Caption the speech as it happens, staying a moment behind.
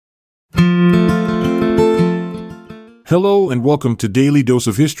Hello and welcome to Daily Dose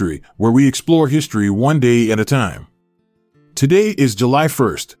of History, where we explore history one day at a time. Today is July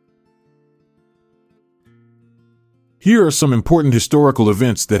 1st. Here are some important historical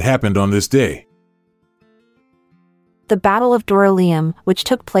events that happened on this day. The Battle of Dorylaeum, which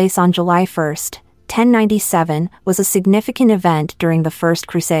took place on July 1st, 1097, was a significant event during the First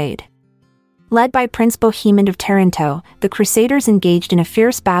Crusade. Led by Prince Bohemond of Taranto, the Crusaders engaged in a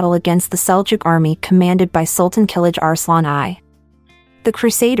fierce battle against the Seljuk army commanded by Sultan Kilij Arslan I. The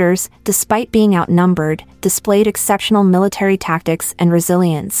Crusaders, despite being outnumbered, displayed exceptional military tactics and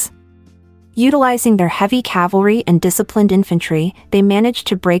resilience. Utilizing their heavy cavalry and disciplined infantry, they managed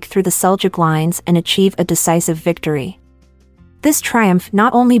to break through the Seljuk lines and achieve a decisive victory. This triumph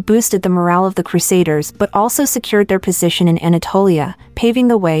not only boosted the morale of the Crusaders but also secured their position in Anatolia, paving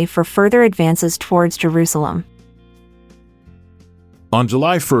the way for further advances towards Jerusalem. On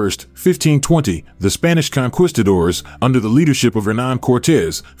July 1st, 1520, the Spanish conquistadors, under the leadership of Hernán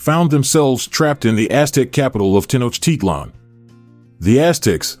Cortés, found themselves trapped in the Aztec capital of Tenochtitlan. The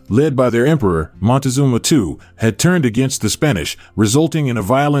Aztecs, led by their emperor, Montezuma II, had turned against the Spanish, resulting in a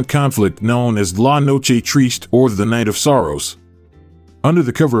violent conflict known as La Noche Triste, or the Night of Sorrows. Under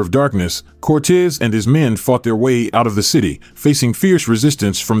the cover of darkness, Cortés and his men fought their way out of the city, facing fierce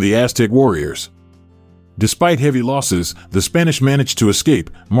resistance from the Aztec warriors. Despite heavy losses, the Spanish managed to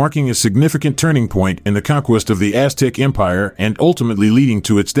escape, marking a significant turning point in the conquest of the Aztec Empire and ultimately leading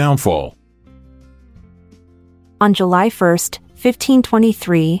to its downfall. On July 1st,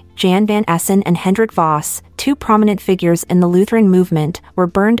 1523, Jan van Essen and Hendrik Voss, two prominent figures in the Lutheran movement, were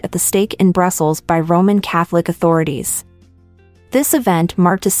burned at the stake in Brussels by Roman Catholic authorities. This event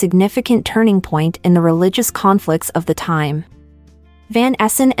marked a significant turning point in the religious conflicts of the time. Van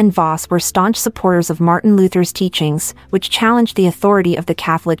Essen and Voss were staunch supporters of Martin Luther's teachings, which challenged the authority of the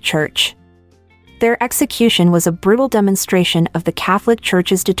Catholic Church. Their execution was a brutal demonstration of the Catholic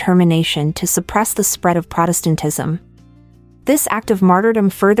Church's determination to suppress the spread of Protestantism. This act of martyrdom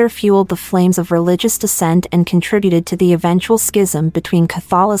further fueled the flames of religious dissent and contributed to the eventual schism between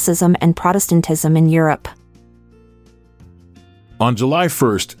Catholicism and Protestantism in Europe. On July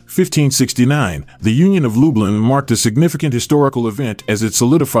 1st, 1569, the Union of Lublin marked a significant historical event as it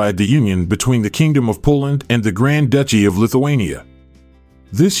solidified the union between the Kingdom of Poland and the Grand Duchy of Lithuania.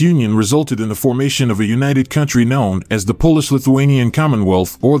 This union resulted in the formation of a united country known as the Polish-Lithuanian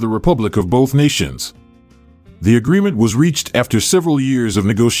Commonwealth, or the Republic of Both Nations. The agreement was reached after several years of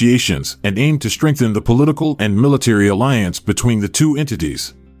negotiations and aimed to strengthen the political and military alliance between the two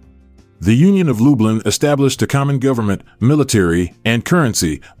entities. The Union of Lublin established a common government, military, and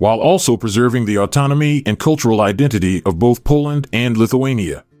currency, while also preserving the autonomy and cultural identity of both Poland and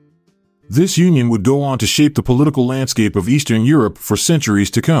Lithuania. This union would go on to shape the political landscape of Eastern Europe for centuries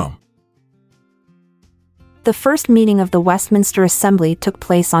to come. The first meeting of the Westminster Assembly took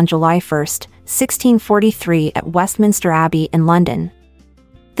place on July 1st, 1643 at Westminster Abbey in London.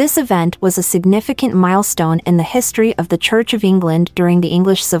 This event was a significant milestone in the history of the Church of England during the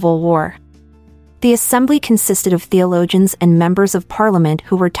English Civil War. The assembly consisted of theologians and members of Parliament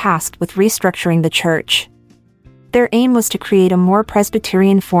who were tasked with restructuring the Church. Their aim was to create a more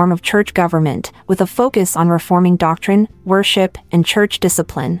Presbyterian form of church government, with a focus on reforming doctrine, worship, and church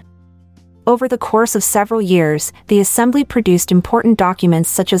discipline. Over the course of several years, the Assembly produced important documents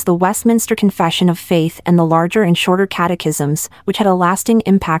such as the Westminster Confession of Faith and the larger and shorter catechisms, which had a lasting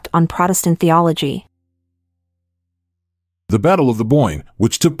impact on Protestant theology. The Battle of the Boyne,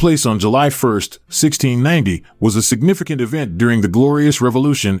 which took place on July 1st, 1690, was a significant event during the Glorious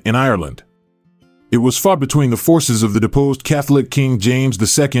Revolution in Ireland. It was fought between the forces of the deposed Catholic King James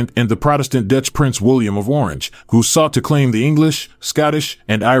II and the Protestant Dutch Prince William of Orange, who sought to claim the English, Scottish,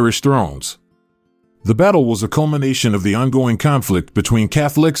 and Irish thrones. The battle was a culmination of the ongoing conflict between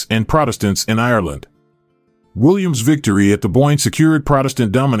Catholics and Protestants in Ireland. William's victory at the Boyne secured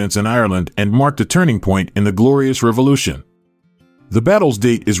Protestant dominance in Ireland and marked a turning point in the Glorious Revolution. The battle's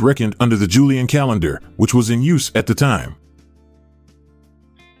date is reckoned under the Julian calendar, which was in use at the time.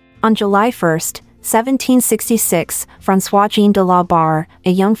 On July 1st, 1766, François-Jean de la Barre, a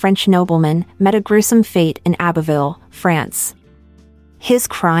young French nobleman, met a gruesome fate in Abbeville, France. His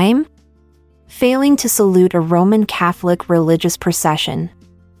crime? Failing to salute a Roman Catholic religious procession.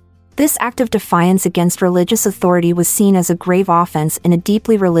 This act of defiance against religious authority was seen as a grave offense in a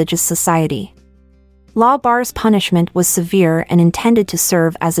deeply religious society. La Barre's punishment was severe and intended to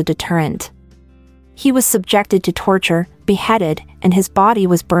serve as a deterrent. He was subjected to torture, beheaded, and his body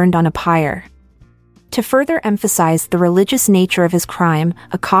was burned on a pyre. To further emphasize the religious nature of his crime,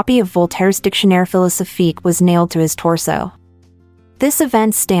 a copy of Voltaire's Dictionnaire philosophique was nailed to his torso. This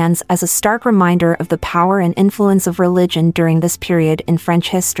event stands as a stark reminder of the power and influence of religion during this period in French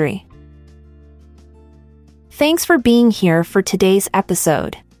history. Thanks for being here for today's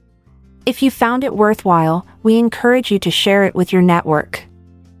episode. If you found it worthwhile, we encourage you to share it with your network.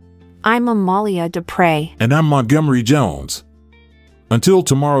 I'm Amalia Dupre. And I'm Montgomery Jones. Until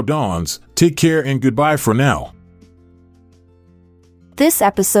tomorrow dawns, take care and goodbye for now. This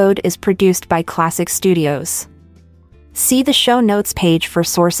episode is produced by Classic Studios. See the show notes page for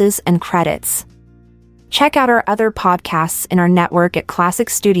sources and credits. Check out our other podcasts in our network at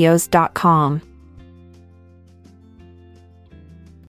classicstudios.com.